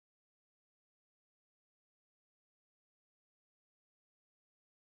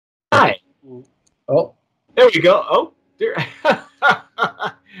Oh, There we go. Oh, there.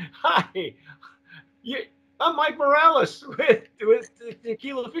 Hi. You, I'm Mike Morales with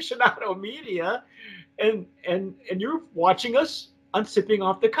Tequila Aficionado Media, and you're watching us on Sipping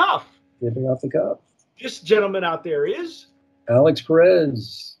Off the Cuff. dipping off the cup. This gentleman out there is Alex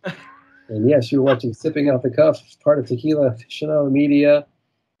Perez. And yes, you're watching Sipping Off the Cuff, part of Tequila Aficionado Media.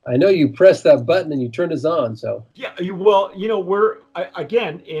 I know you pressed that button and you turned us on, so. yeah. Well, we're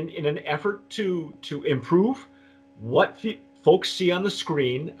again in an effort to improve what folks see on the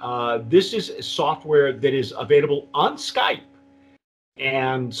screen. This is software that is available on Skype.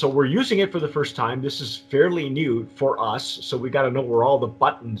 And so we're using it for the first time. This is fairly new for us, so we got to know where all the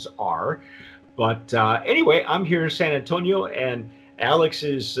buttons are. But anyway, I'm here in San Antonio, and Alex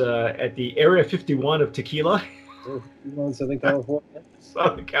is at the Area 51 of Tequila, Southern California.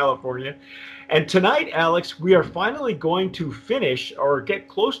 Southern California. And tonight, Alex, we are finally going to finish or get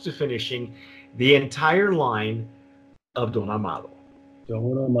close to finishing the entire line of Don Amado.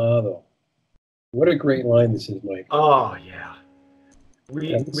 Don Amado. What a great line this is, Mike. Oh, yeah.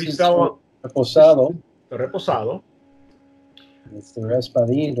 We is sell Reposado. the Reposado. It's the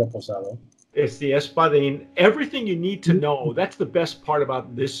Espadín Reposado. It's the Espadín. Everything you need to know. That's the best part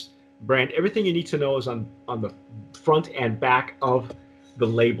about this brand. Everything you need to know is on the front and back of the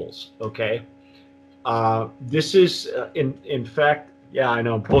labels. Okay. This is in fact, yeah, I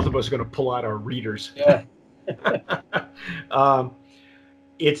know both of us are going to pull out our readers. Yeah.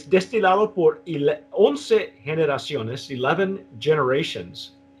 It's destilado por 11 generaciones, 11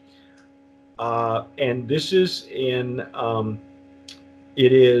 generations. And this is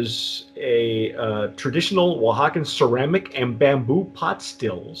it is a traditional Oaxacan ceramic and bamboo pot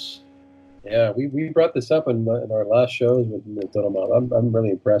stills. Yeah, we brought this up in our last shows with Don Amado. I'm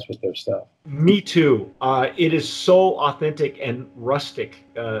really impressed with their stuff. Me too. It is so authentic and rustic.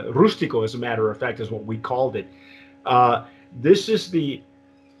 Rustico, as a matter of fact, is what we called it. This is the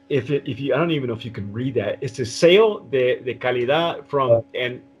if you I don't even know if you can read that. It's the sello de calidad from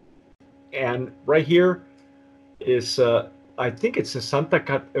and right here is I think it's a Santa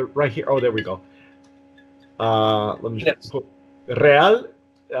Cat right here. Oh, there we go. Let me put Real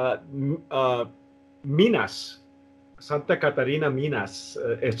Minas, Santa Catarina Minas.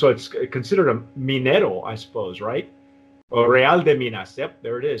 So it's considered a minero, I suppose, right? Or Real de Minas. Yep,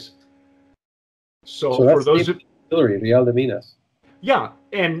 there it is. So for those of Real de Minas. Yeah,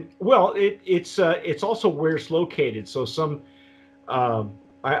 and well, it's also where it's located. So some,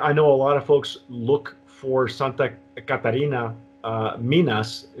 I know a lot of folks look for Santa Catarina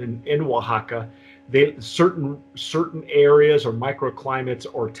Minas in Oaxaca. Certain areas or microclimates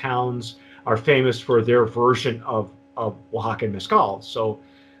or towns are famous for their version of Oaxacan mezcal. So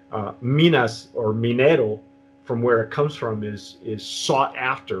Minas or Minero, from where it comes from, is sought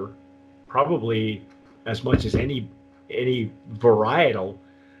after, probably as much as any varietal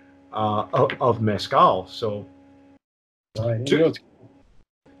of mezcal. So,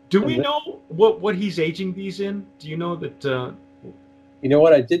 do we know what he's aging these in? Do you know that? You know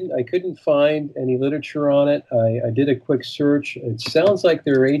what? I couldn't find any literature on it. I did a quick search. It sounds like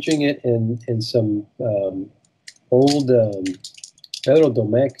they're aging it in some old Pedro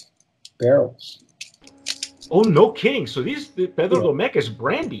Domecq barrels. Oh, no kidding! So Pedro Domecq is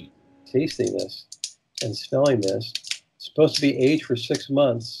brandy. Tasting this and smelling this. It's supposed to be aged for 6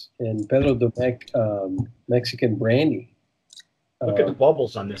 months in Pedro Domecq Mexican brandy. Look at the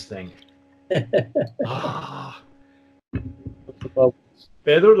bubbles on this thing.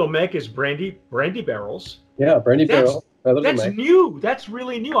 Pedro Domecq is brandy barrels. Yeah, brandy barrel. That's new. That's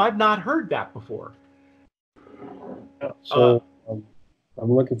really new. I've not heard that before. So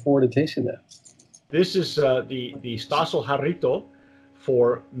I'm looking forward to tasting that. This is the Stasel Jarrito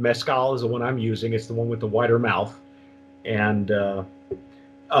for mezcal is the one I'm using. It's the one with the wider mouth, and the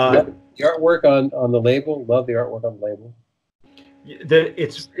artwork on the label. Love the artwork on the label.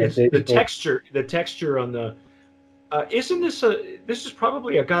 The texture. The texture on the. Isn't this this is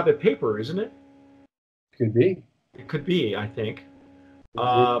probably agave paper, isn't it? Could be. It could be, I think.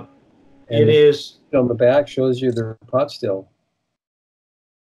 It is. On the back shows you the pot still.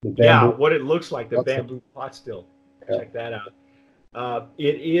 Yeah, what it looks like, the bamboo pot still. Yeah. Check that out.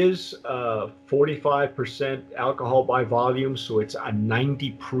 It is 45% alcohol by volume, so it's a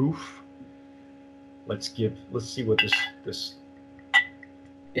 90 proof. Let's see what this.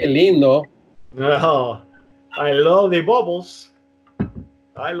 Qué lindo. Oh, I love the bubbles.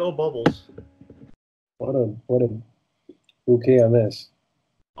 I love bubbles. What a bouquet on this.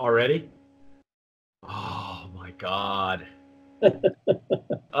 Already? Oh my God.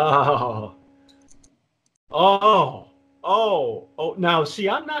 Oh. Oh, now see,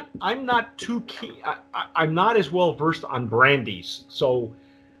 I'm not too keen. I'm not as well versed on brandies. So,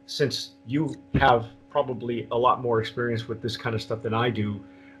 since you have probably a lot more experience with this kind of stuff than I do,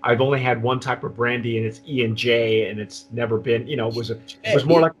 I've only had one type of brandy, and it's E&J, and it's never been. It was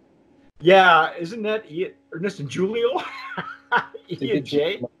more like, yeah, isn't that Ernest and Julio?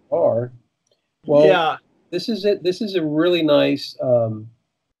 E&J. Well, yeah, this is it. This is a really nice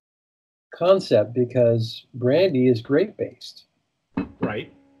concept because brandy is grape based.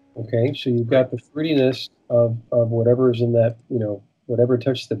 Right. Okay, so you've got the fruitiness of whatever is in that, whatever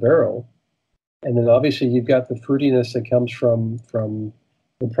touched the barrel, and then obviously you've got the fruitiness that comes from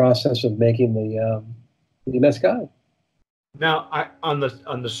the process of making the mezcal. Now, on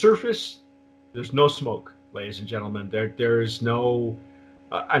the surface, there's no smoke, ladies and gentlemen. There is no,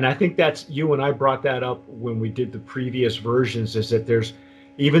 and I think that's you and I brought that up when we did the previous versions. Is that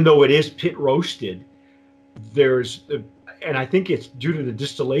even though it is pit roasted, and I think it's due to the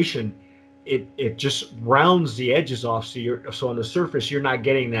distillation, it just rounds the edges off. So on the surface you're not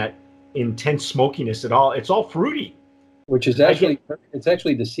getting that intense smokiness at all. It's all fruity, which is it's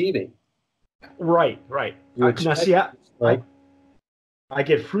actually deceiving. Right. Now see, I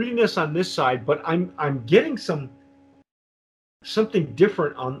get fruitiness on this side, but I'm getting something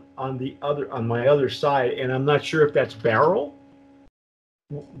different on my other side, and I'm not sure if that's barrel.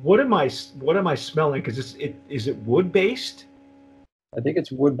 What am I smelling? Because is it wood based? I think it's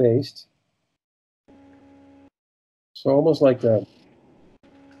wood based. So almost like you're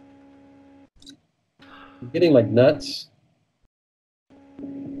getting like nuts,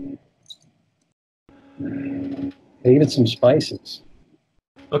 and even some spices.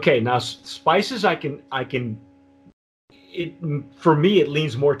 Okay, now spices I can. For me, it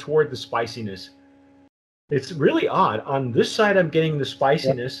leans more toward the spiciness. It's really odd. On this side, I'm getting the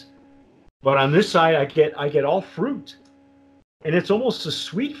spiciness, but on this side, I get all fruit, and it's almost a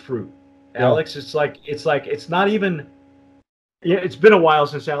sweet fruit. Alex, it's like it's not even. Yeah, it's been a while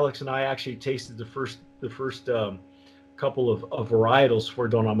since Alex and I actually tasted the first couple of varietals for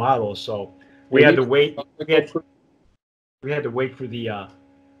Don Amado, so we had to wait. We had to wait for the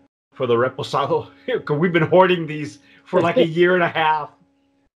reposado because we've been hoarding these for like a year and a half.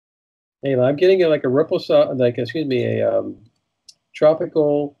 Hey, I'm getting a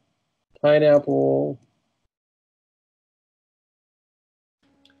tropical pineapple.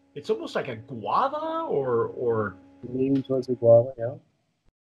 It's almost like a guava or leaning towards a guava, yeah.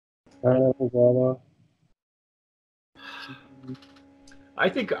 Pineapple guava. I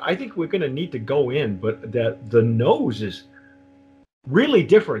think we're going to need to go in, but the nose is really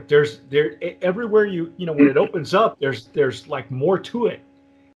different. There's everywhere when it opens up, there's like more to it.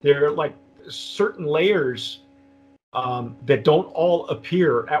 There are like certain layers that don't all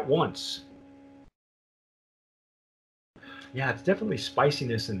appear at once. Yeah, it's definitely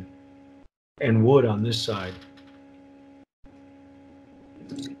spiciness and wood on this side.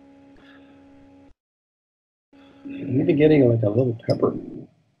 I'm even getting like a little pepper.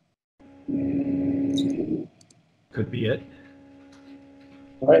 Could be it.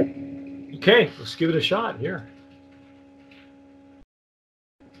 All right. Okay, let's give it a shot here.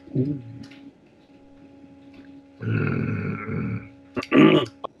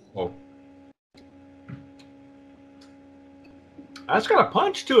 Oh. That's got a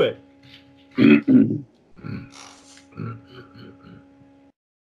punch to it.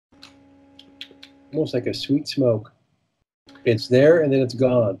 Almost like a sweet smoke. It's there and then it's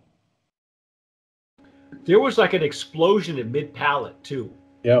gone. There was like an explosion in mid-palate too.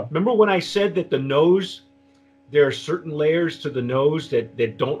 Yeah. Remember when I said that the nose, there are certain layers to the nose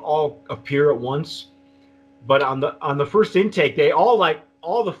that don't all appear at once? But on the first intake, they all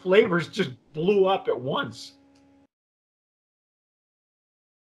the flavors just blew up at once.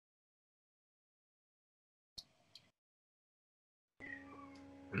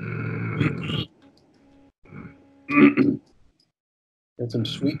 Got some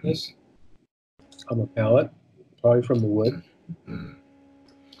sweetness on the palate, probably from the wood.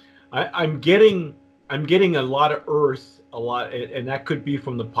 I'm getting a lot of earth, and that could be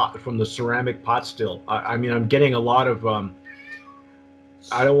from the ceramic pot still. I mean, I'm getting a lot of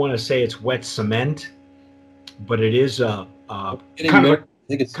I don't want to say it's wet cement, but it is kind of I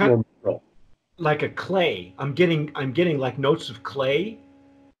think it's more mineral. Like a clay. I'm getting like notes of clay.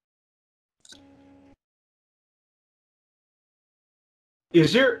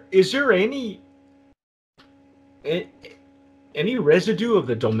 Is there any residue of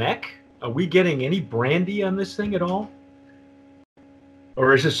the Domecq? Are we getting any brandy on this thing at all?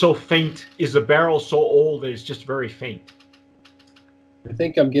 Or is it so faint? Is the barrel so old that it's just very faint? I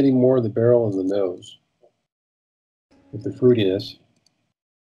think I'm getting more of the barrel and the nose. with the fruitiness.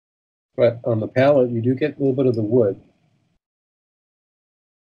 But on the palate, you do get a little bit of the wood.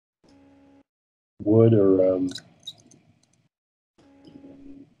 Wood or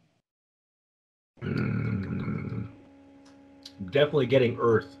definitely getting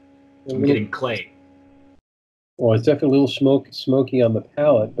earth. I'm getting clay. Well, it's definitely a little smoky on the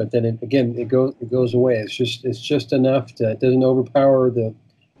palate, but then it goes away. It's just enough to, it doesn't overpower the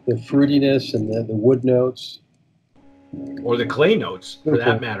fruitiness and the wood notes. Or the clay notes, for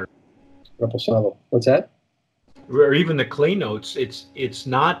that matter. Reposado. What's that? Or even the clay notes. It's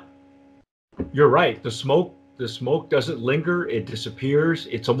not. You're right. The smoke doesn't linger. It disappears.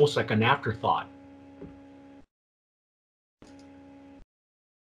 It's almost like an afterthought.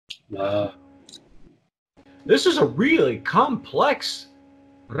 This is a really complex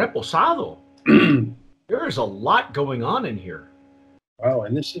reposado. There is a lot going on in here. Wow,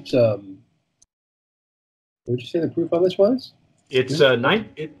 and this is what did you say the proof on this was? It's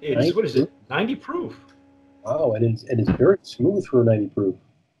 90. It's what is it? 90 proof. Wow, and it's very smooth for a 90 proof.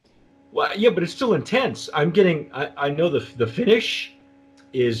 Well, yeah, but it's still intense. I'm getting. I know the finish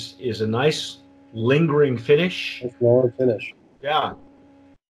is a nice lingering finish. Nice long finish. Yeah,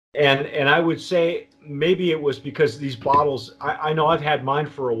 and I would say maybe it was because these bottles. I know I've had mine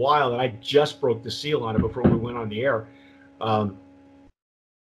for a while, and I just broke the seal on it before we went on the air.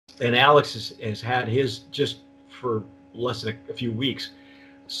 And Alex has had his just for less than a few weeks.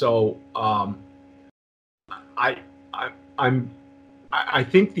 So I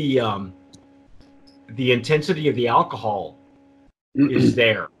think the intensity of the alcohol is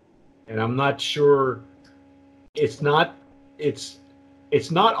there, and I'm not sure. It's not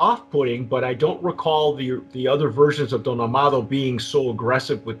off-putting, but I don't recall the other versions of Don Amado being so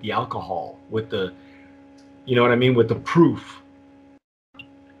aggressive with the alcohol, with the, you know what I mean, with the proof.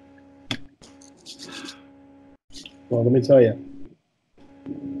 Well, let me tell you.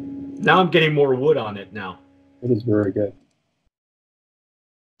 Now I'm getting more wood on it now. It is very good.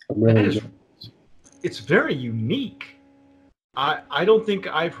 I'm really enjoying it. It's very unique. I don't think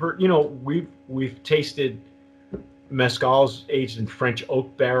I've heard. You know, we've tasted mezcals aged in French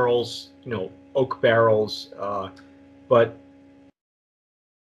oak barrels. You know, oak barrels, but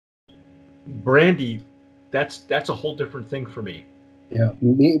brandy. That's a whole different thing for me. Yeah,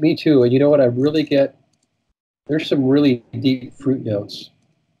 me too. And you know what? I really get. There's some really deep fruit notes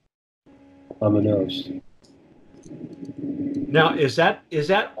on the nose. Now, is that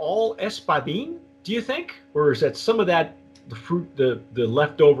all espadín, do you think? Or is that some of that, the fruit, the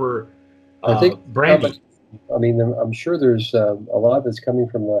leftover I think brandy? I mean, I'm sure there's a lot of it's coming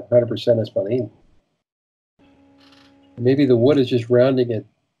from the 100% espadín. Maybe the wood is just rounding it,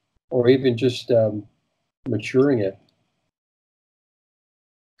 or even just maturing it.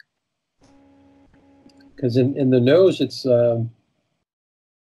 Because in the nose, it's the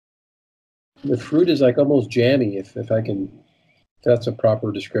fruit is like almost jammy, if that's a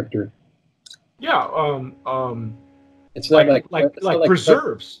proper descriptor. Yeah, it's not like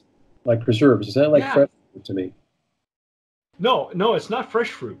preserves. Like preserves. It's not like fresh fruit to me. No, it's not fresh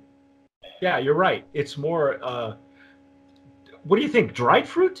fruit. Yeah, you're right. It's more. What do you think? Dried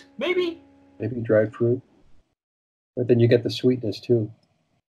fruit, maybe? Maybe dried fruit, but then you get the sweetness too.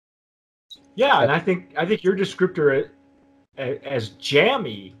 Yeah, and I think your descriptor as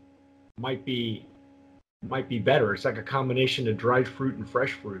jammy might be better. It's like a combination of dried fruit and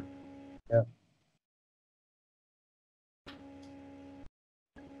fresh fruit. Yeah.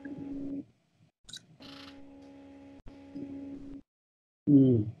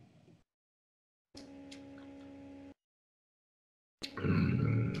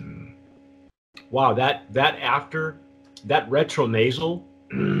 Wow, that retronasal,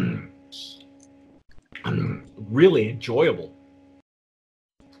 really enjoyable.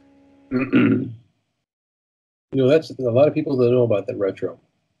 You know, that's a lot of people don't know about that retro.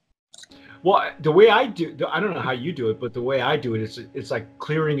 Well, the way I do, I don't know how you do it, but the way I do it, it's like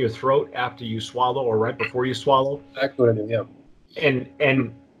clearing your throat after you swallow or right before you swallow. Exactly what I do, yeah. And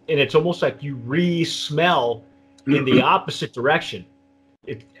it's almost like you re-smell in the opposite direction.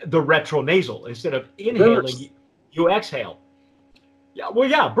 The retronasal. Instead of inhaling, you exhale. Yeah, well,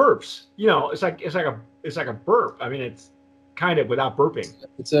 yeah, burps. You know, it's like a burp. I mean, it's kind of without burping.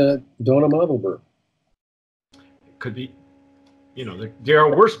 It's a Don Amado burp. It could be. You know, there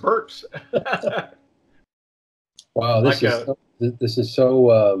are worse burps. Wow, this is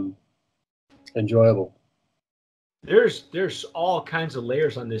so enjoyable. There's all kinds of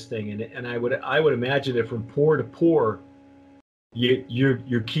layers on this thing, and I would imagine that from pour to pour,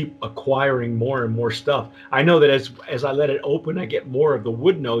 you keep acquiring more and more stuff. I know that as I let it open, I get more of the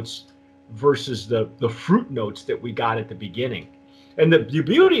wood notes versus the fruit notes that we got at the beginning. And the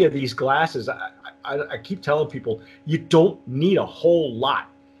beauty of these glasses, I keep telling people, you don't need a whole lot.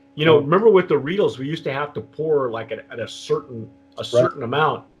 You know, remember with the Riedels, we used to have to pour like at a certain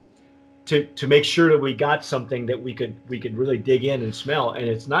amount to make sure that we got something that we could really dig in and smell. And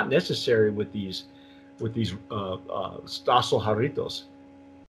it's not necessary with these Stossel Jarritos.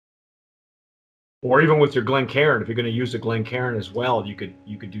 Or even with your Glencairn, if you're going to use the Glencairn as well, you could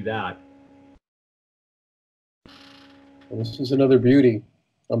do that. This is another beauty.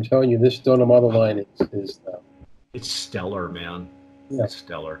 I'm telling you, this Don Amato line is it's stellar, man. Yeah. It's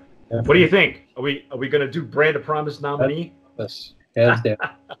stellar. Yeah. What do you think? Are we going to do Brand of Promise nominee? Yes, hands down.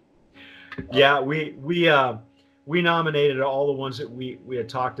 Yeah, we nominated all the ones that we had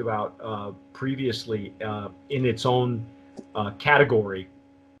talked about previously in its own category.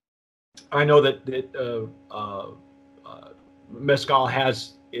 I know that Mezcal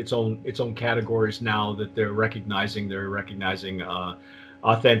has its own categories now that they're recognizing. They're recognizing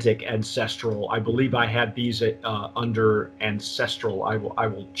authentic, ancestral. I believe I had these under ancestral. I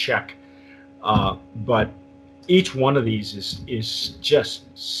will check, but each one of these is just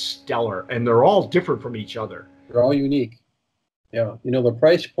stellar, and they're all different from each other. They're all unique. Yeah, you know, the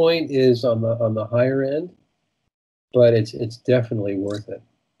price point is on the higher end, but it's definitely worth it.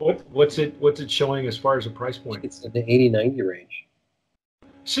 What's it showing as far as a price point? It's in the 80-90 range.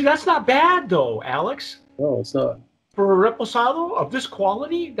 See, that's not bad though, Alex. No, it's not. For a reposado of this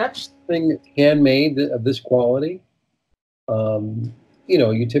quality, that's thing handmade of this quality. You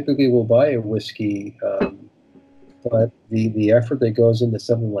know, you typically will buy a whiskey, but the effort that goes into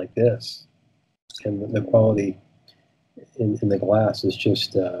something like this and the quality in the glass is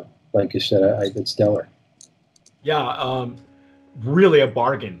just like you said, it's stellar. Yeah, really a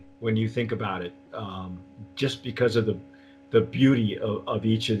bargain when you think about it, just because of the beauty of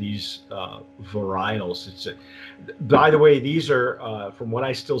each of these varietals. By the way, these are from what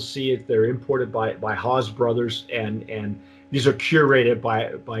I still see it, they're imported by Haas Brothers, and these are curated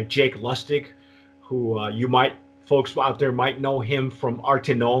by Jake Lustig, who folks out there might know him from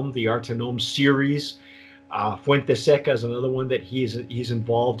Artenome, the Artenome series. Fuente Seca is another one that he's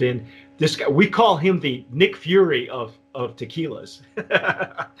involved in. This guy, we call him the Nick Fury of tequilas.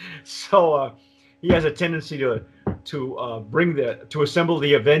 So he has a tendency to assemble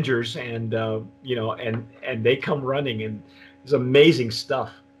the Avengers, and and they come running, and it's amazing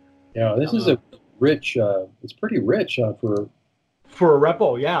stuff. Yeah, this is a rich. It's pretty rich for a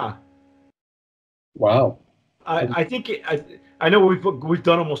repo. Yeah. Wow. I think I know we've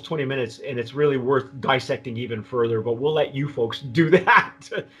done almost 20 minutes, and it's really worth dissecting even further, but we'll let you folks do that.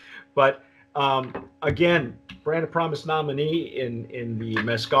 But again, Brand of Promise nominee in the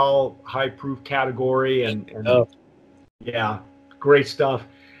Mezcal high proof category, and yeah, great stuff,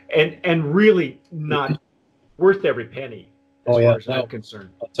 and really not worth every penny as far as I'm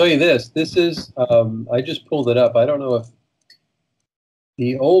concerned. I'll tell you this. This is I just pulled it up. I don't know if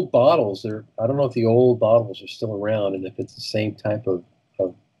the old bottles are. I don't know if the old bottles are still around, and if it's the same type of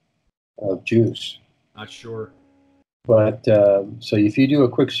juice. Not sure. But so if you do a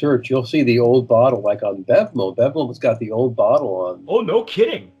quick search, you'll see the old bottle, like on Bevmo. Bevmo's got the old bottle on. Oh, no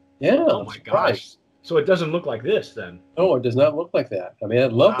kidding. Yeah. Oh my gosh. So it doesn't look like this then? No, it does not look like that. I mean,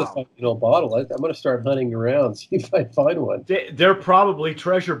 I'd love to find an old bottle. I'm going to start hunting around, see if I find one. They're probably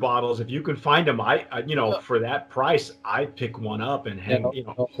treasure bottles. If you can find them, for that price, I'd pick one up and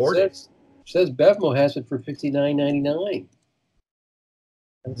hoard it. It says Bevmo has it for $59.99.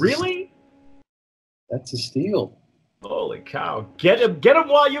 Really? That's a steal. Holy cow! Get them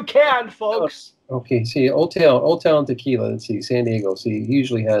while you can, folks. Okay, see, Old Town Tequila. Let's see, San Diego. See, he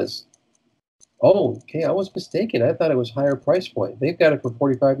usually has. Oh, okay, I was mistaken. I thought it was higher price point. They've got it for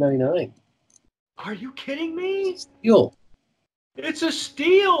 $45.99. Are you kidding me? Steal. It's a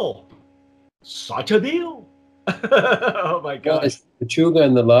steal. Such a deal. Oh my gosh. Well, it's the Chuga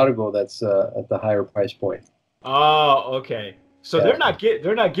and the Largo that's at the higher price point. Oh, okay. So they're not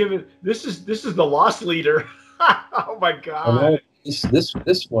giving. This is the loss leader. Oh my god.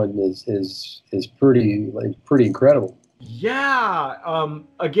 This one is pretty incredible. Yeah.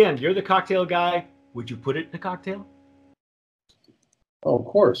 Again, you're the cocktail guy. Would you put it in a cocktail? Oh, of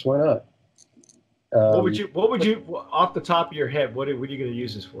course. Why not? What would you off the top of your head? What are you going to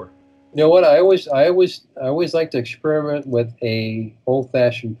use this for? You know what? I always like to experiment with a old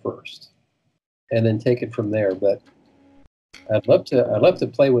fashioned first, and then take it from there. But I'd love to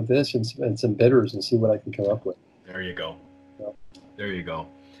play with this and some bitters and see what I can come up with. There you go. Yeah. There you go.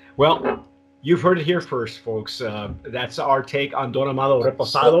 Well, you've heard it here first, folks. That's our take on Don Amado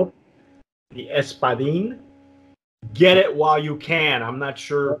Reposado, the Espadín. Get it while you can. I'm not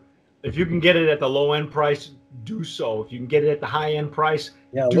sure If you can get it at the low end price, do so. If you can get it at the high end price,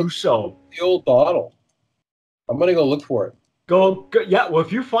 do so. The old bottle. I'm gonna go look for it. Go, yeah. Well,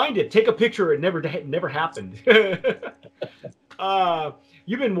 if you find it, take a picture. It never happened.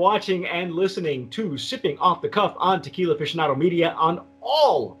 You've been watching and listening to Sipping Off the Cuff on Tequila Aficionado Media on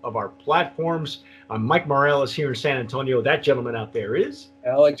all of our platforms. I'm Mike Morales here in San Antonio. That gentleman out there is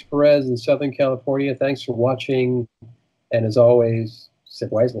Alex Perez in Southern California. Thanks for watching, and as always,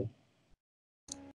 sip wisely.